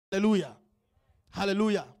Hallelujah.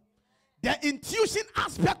 Hallelujah. The intuition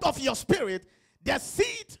aspect of your spirit, the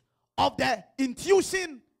seed of the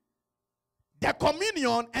intuition, the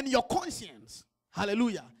communion, and your conscience.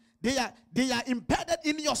 Hallelujah. They are embedded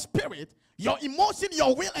in your spirit. Your emotion,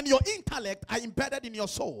 your will, and your intellect are embedded in your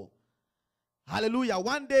soul. Hallelujah.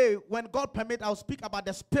 One day, when God permit, I'll speak about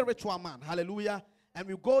the spiritual man. Hallelujah. And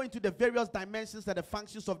we go into the various dimensions and the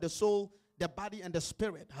functions of the soul, the body, and the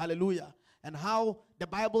spirit. Hallelujah. And how the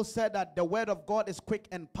Bible said that the word of God is quick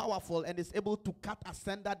and powerful and is able to cut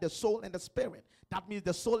asunder the soul and the spirit. That means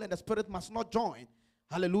the soul and the spirit must not join.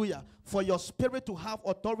 Hallelujah. For your spirit to have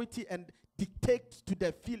authority and dictate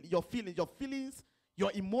to your feelings,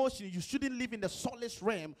 your emotions. You shouldn't live in the soulless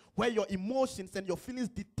realm where your emotions and your feelings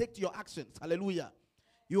dictate your actions. Hallelujah.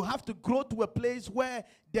 You have to grow to a place where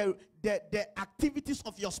the activities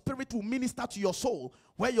of your spirit will minister to your soul,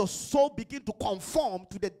 where your soul begin to conform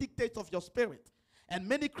to the dictates of your spirit. And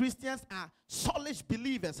many Christians are soulish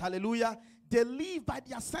believers. Hallelujah. They live by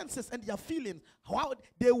their senses and their feelings. How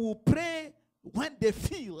they will pray when they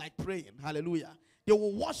feel like praying. Hallelujah. They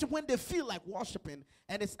will worship when they feel like worshiping.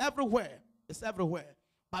 And it's everywhere. It's everywhere.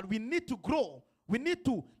 But we need to grow. We need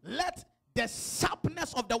to let the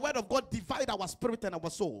sharpness of the word of God divide our spirit and our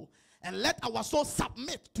soul. And let our soul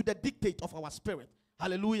submit to the dictate of our spirit.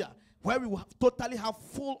 Hallelujah. Where we will totally have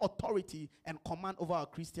full authority and command over our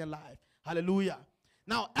Christian life. Hallelujah.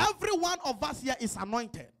 Now, every one of us here is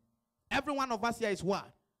anointed. Every one of us here is what?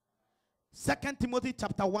 2 Timothy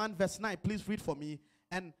chapter 1 verse 9. Please read for me.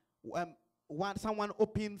 And someone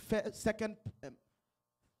open 2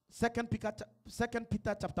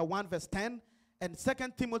 Peter chapter 1 verse 10 and 2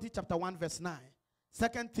 Timothy chapter 1 verse 9. 2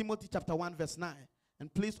 Timothy chapter 1 verse 9.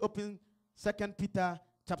 And please open 2 Peter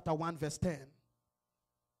chapter 1 verse 10.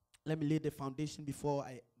 Let me lay the foundation before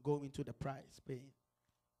I go into the prize paying.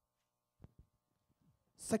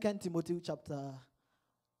 2 Timothy chapter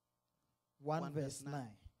 1 verse 9.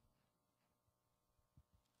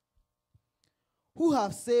 Who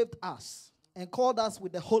have saved us and called us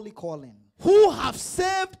with the holy calling. Who have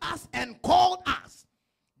saved us and called us.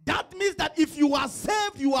 That means that if you are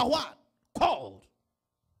saved, you are what? Called.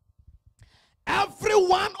 Every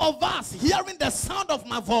one of us hearing the sound of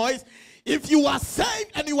my voice, if you are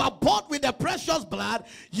saved and you are bought with the precious blood,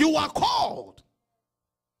 you are called.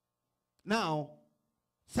 Now,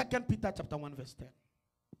 2 Peter chapter 1 verse 10.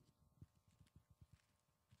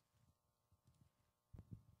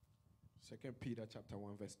 2 Peter chapter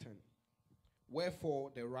 1 verse 10.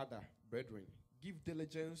 Wherefore, the rather, brethren, give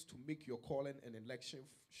diligence to make your calling and election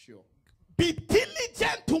sure. Be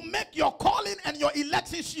diligent to make your calling and your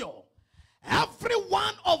election sure. Every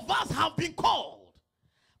one of us have been called.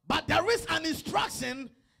 But there is an instruction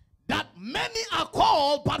that many are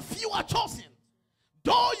called, but few are chosen.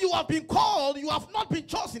 Though you have been called, you have not been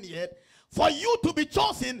chosen yet. For you to be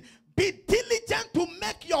chosen, be diligent to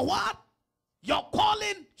make your what? Your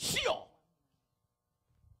calling sure.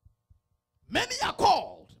 Many are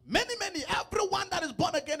called. Many. Everyone that is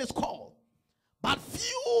born again is called. But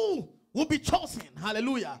few will be chosen.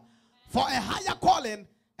 Hallelujah. For a higher calling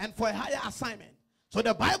and for a higher assignment. So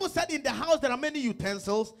the Bible said in the house there are many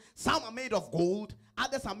utensils. Some are made of gold.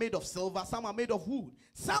 Others are made of silver. Some are made of wood.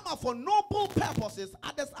 Some are for noble purposes.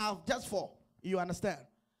 Others are just for, you understand?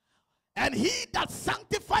 And he that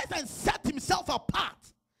sanctifies and set himself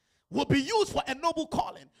apart will be used for a noble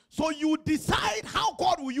calling. So you decide how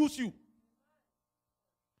God will use you.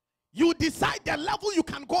 You decide the level you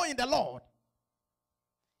can go in the Lord.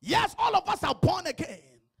 Yes, all of us are born again.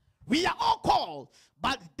 We are all called.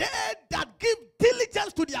 But they that give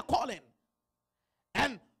diligence to their calling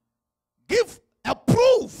and give a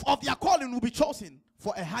proof of their calling will be chosen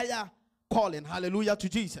for a higher calling. Hallelujah to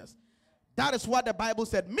Jesus. That is what the Bible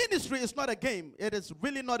said. Ministry is not a game. It is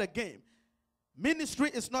really not a game. Ministry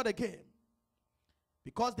is not a game.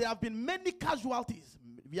 Because there have been many casualties.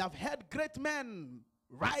 We have heard great men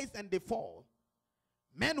rise and they fall.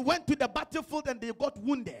 Men went to the battlefield and they got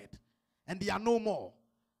wounded and they are no more.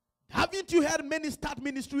 Haven't you heard many start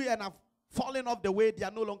ministry and have fallen off the way? They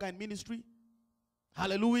are no longer in ministry.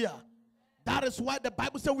 Hallelujah. That is why the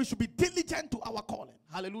Bible says we should be diligent to our calling.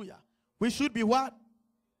 Hallelujah. We should be what?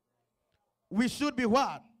 We should be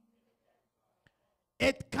what?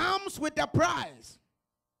 It comes with a price.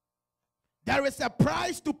 There is a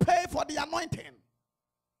price to pay for the anointing.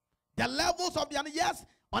 The levels of the anointing, yes,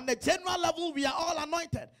 on the general level, we are all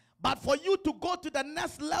anointed. But for you to go to the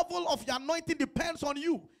next level of your anointing depends on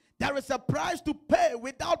you. There is a price to pay.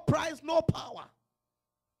 Without price, no power.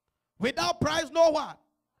 Without price, no what?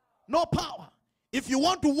 No power. If you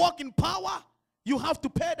want to walk in power, you have to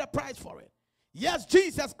pay the price for it. Yes,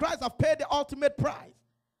 Jesus Christ has paid the ultimate price.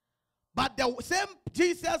 the same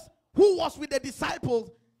Jesus who was with the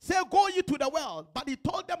disciples said, go ye to the world. But he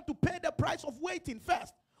told them to pay the price of waiting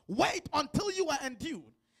first. Wait until you are endued.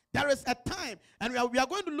 There is a time, and we are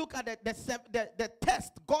going to look at the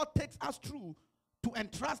test God takes us through to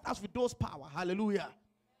entrust us with those power. Hallelujah.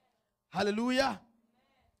 Hallelujah.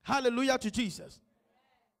 Hallelujah to Jesus.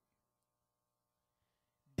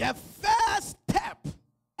 The first step,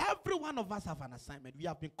 every one of us have an assignment. We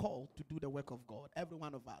have been called to do the work of God. Every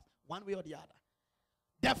one of us, one way or the other.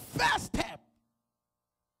 The first step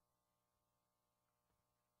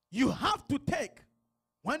you have to take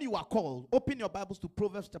when you are called, open your Bibles to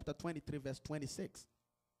Proverbs chapter 23, verse 26.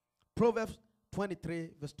 Proverbs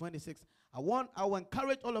 23, verse 26. I will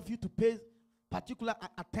encourage all of you to pay particular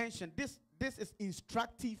attention. This is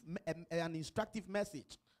instructive, an instructive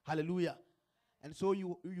message. Hallelujah. And so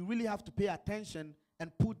you really have to pay attention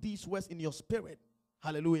and put these words in your spirit.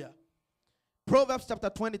 Hallelujah. Proverbs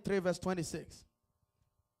chapter 23, verse 26.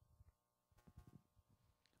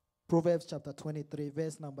 Proverbs chapter 23,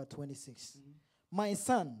 verse number 26. My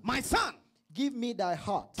son, give me thy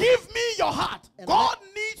heart. Give me your heart. God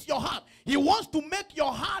needs your heart. He wants to make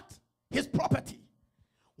your heart his property.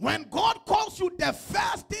 When God calls you, the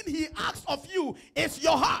first thing he asks of you is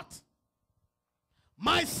your heart.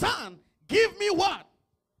 My son, give me what?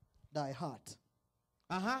 Thy heart.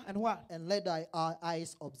 And what? And let thy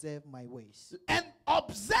eyes observe my ways. And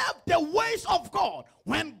observe the ways of God.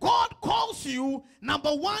 When God calls you, number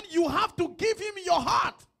one, you have to give him your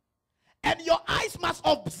heart. And your eyes must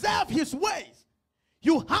observe his ways.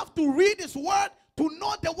 You have to read his word to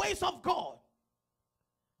know the ways of God.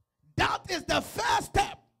 That is the first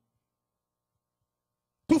step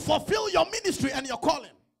to fulfill your ministry and your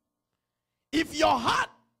calling. If your heart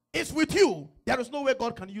is with you, there is no way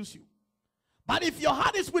God can use you. But if your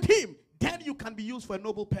heart is with him, then you can be used for a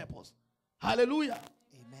noble purpose. Hallelujah.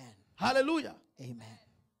 Amen. Hallelujah. Amen.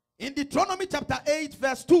 In Deuteronomy chapter 8,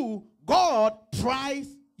 verse 2, God tries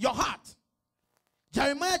your heart.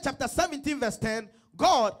 Jeremiah chapter 17, verse 10,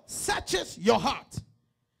 God searches your heart.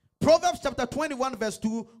 Proverbs chapter 21, verse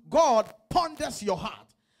 2, God ponders your heart.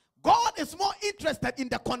 God is more interested in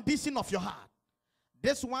the condition of your heart.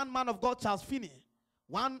 This one man of God, Charles Finney,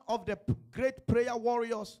 one of the great prayer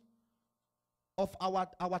warriors of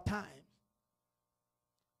our time.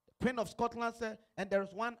 The Queen of Scotland said, and there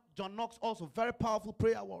is one, John Knox, also very powerful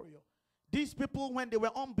prayer warrior. These people, when they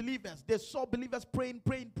were unbelievers, they saw believers praying.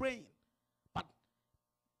 But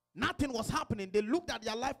nothing was happening. They looked at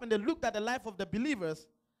their life and they looked at the life of the believers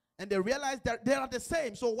and they realized that they are the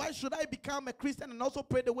same. So why should I become a Christian and also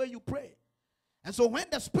pray the way you pray? And so when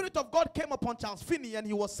the Spirit of God came upon Charles Finney and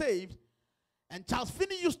he was saved, and Charles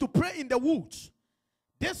Finney used to pray in the woods,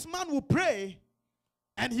 this man will pray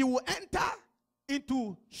and he will enter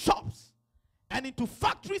into shops and into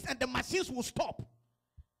factories and the machines will stop.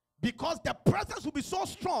 Because the presence will be so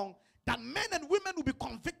strong that men and women will be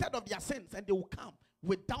convicted of their sins and they will come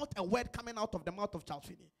without a word coming out of the mouth of Charles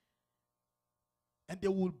Finney. And they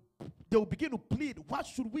will begin to plead, what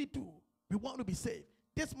should we do? We want to be saved.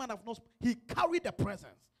 This man of no, he carried the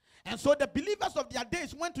presence. And so the believers of their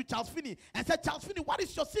days went to Charles Finney and said, Charles Finney, what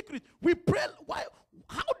is your secret? We pray. Why?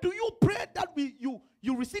 How do you pray that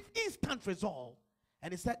you receive instant result?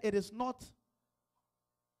 And he said, it is not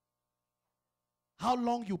how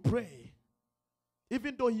long you pray,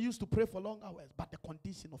 even though he used to pray for long hours, but the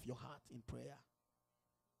condition of your heart in prayer.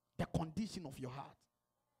 The condition of your heart.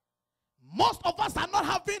 Most of us are not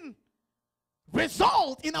having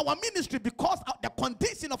result in our ministry because the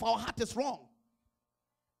condition of our heart is wrong.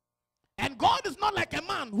 And God is not like a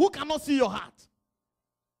man who cannot see your heart.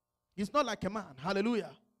 He's not like a man.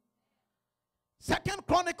 Hallelujah. Second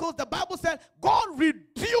Chronicles, the Bible said, God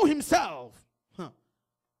revealed himself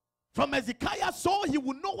from Hezekiah so he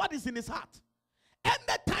will know what is in his heart.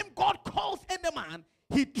 Anytime God calls any man,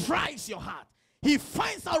 he tries your heart. He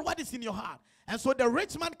finds out what is in your heart. And so the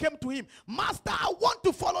rich man came to him. Master, I want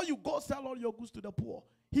to follow you. Go sell all your goods to the poor.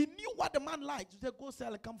 He knew what the man liked. He said, go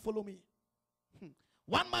sell and come follow me.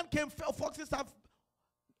 One man came, foxes have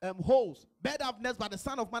holes, birds have nests, but the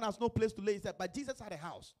Son of Man has no place to lay his head. But Jesus had a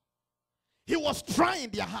house. He was trying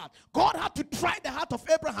their heart. God had to try the heart of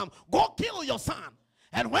Abraham. Go kill your son.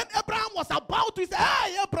 And when Abraham was about to say,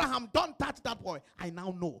 hey, Abraham, don't touch that boy. I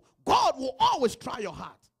now know. God will always try your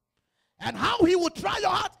heart. And how he will try your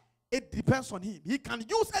heart, it depends on him. He can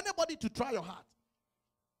use anybody to try your heart.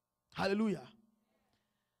 Hallelujah.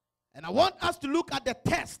 And I want us to look at the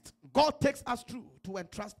test God takes us through to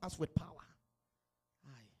entrust us with power.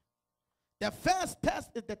 The first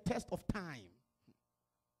test is the test of time.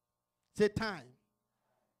 Say time.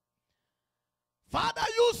 Father,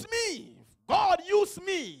 use me. God, use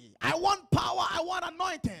me. I want power. I want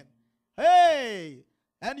anointing. Hey.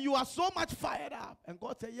 And you are so much fired up. And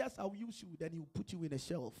God said, yes, I will use you. Then he will put you in a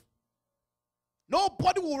shelf.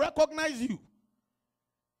 Nobody will recognize you.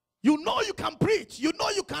 You know you can preach. You know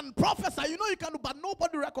you can prophesy. You know you can do, but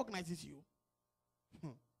nobody recognizes you.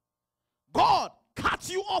 God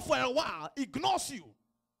cuts you off for a while, ignores you.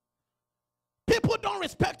 People don't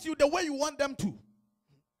respect you the way you want them to.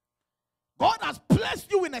 God has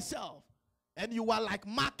placed you in a shelf, and you are like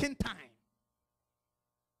marking time.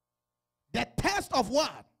 The test of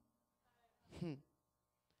what?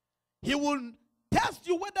 He will test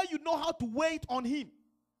you whether you know how to wait on him.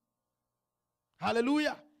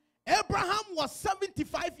 Hallelujah. Abraham was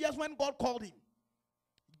 75 years when God called him.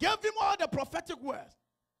 Gave him all the prophetic words.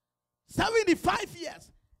 75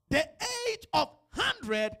 years. The age of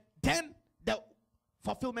 100, then the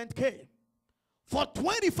fulfillment came. For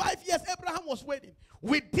 25 years, Abraham was waiting.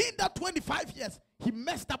 Within that 25 years, he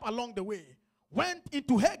messed up along the way. Went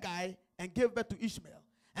into Hagar and gave birth to Ishmael.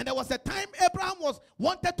 And there was a time Abraham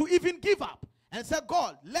wanted to even give up. And said,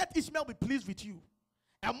 God, let Ishmael be pleased with you.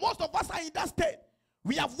 And most of us are in that state.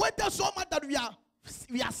 We have waited so much that we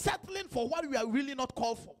are settling for what we are really not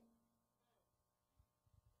called for.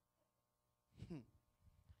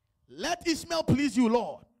 Let Ishmael please you,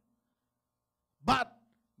 Lord. But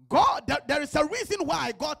God, there is a reason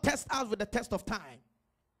why God tests us with the test of time.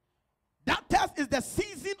 That test is the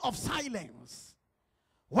season of silence,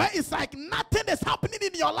 where it's like nothing is happening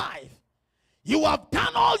in your life. You have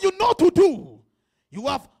done all you know to do. You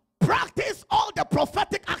have practiced all the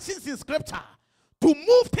prophetic actions in scripture to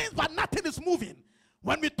move things, but nothing is moving.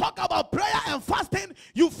 When we talk about prayer and fasting,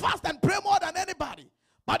 you fast and pray more than anybody.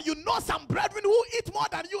 But you know some brethren who eat more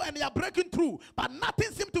than you and they are breaking through, but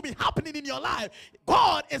nothing seems to be happening in your life.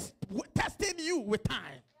 God is testing you with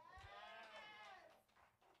time.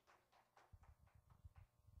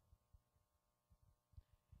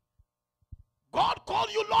 God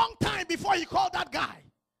called you long time before he called that guy.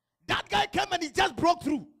 That guy came and he just broke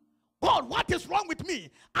through. God, what is wrong with me?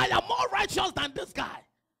 I am more righteous than this guy.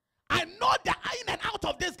 I know the in and out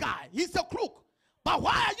of this guy. He's a crook. But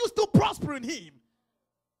why are you still prospering him?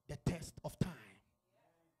 The test of time.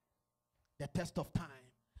 The test of time.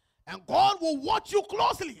 And God will watch you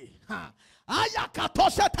closely.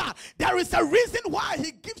 There is a reason why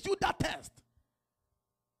he gives you that test.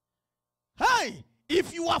 Hey,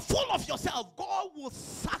 if you are full of yourself, God will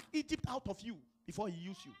suck Egypt out of you before he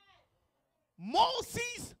uses you.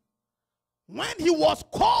 Moses, when he was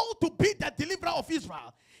called to be the deliverer of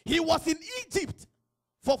Israel, he was in Egypt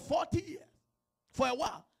for 40 years. For a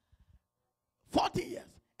while. 40 years.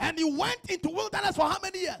 And he went into wilderness for how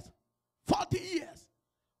many years? 40 years.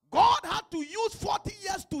 God had to use 40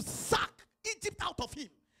 years to suck Egypt out of him.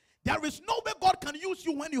 There is no way God can use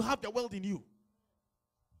you when you have the world in you.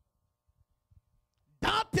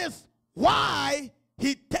 That is why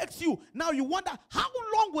he takes you. Now you wonder, how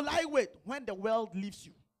long will I wait when the world leaves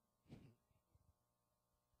you?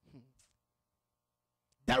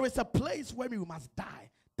 There is a place where you must die.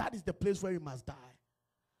 That is the place where you must die.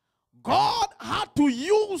 God had to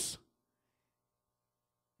use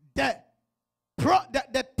the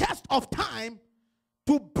test of time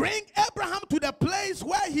to bring Abraham to the place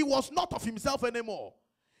where he was not of himself anymore.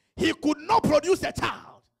 He could not produce a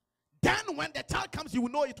child. Then when the child comes, you will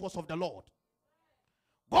know it was of the Lord.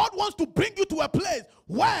 God wants to bring you to a place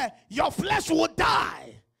where your flesh will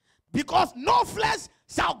die, because no flesh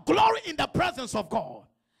shall glory in the presence of God.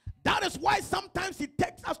 That is why sometimes he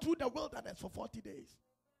takes us through the wilderness for 40 days.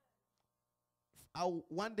 I'll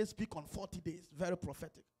one day speak on 40 days, very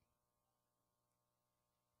prophetic.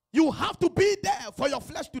 You have to be there for your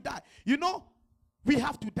flesh to die. You know, we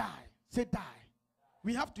have to die. Say die.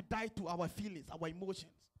 We have to die to our feelings, our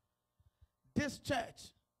emotions. This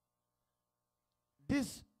church,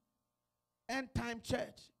 this end time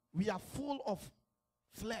church, we are full of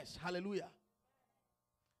flesh. Hallelujah.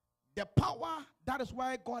 The power, that is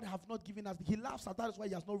why God has not given us. He loves us. That is why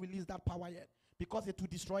he has not released that power yet. Because it will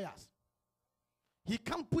destroy us. He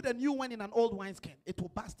can't put a new one in an old wineskin. It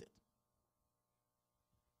will burst it.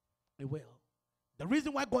 It will. The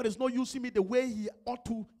reason why God is not using me the way he ought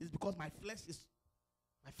to is because my flesh is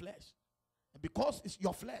my flesh. And because it's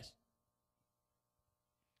your flesh.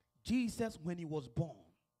 Jesus, when he was born,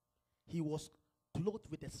 he was clothed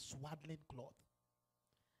with a swaddling cloth.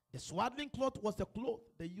 The swaddling cloth was the cloth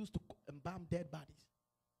they used to embalm dead bodies.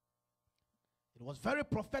 It was very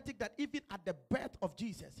prophetic that even at the birth of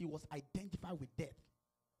Jesus, he was identified with death.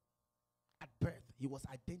 At birth, he was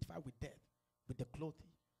identified with death, with the clothing.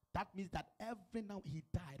 That means that every now he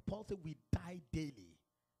died. Paul said we die daily.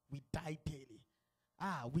 We die daily.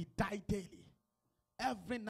 We die daily.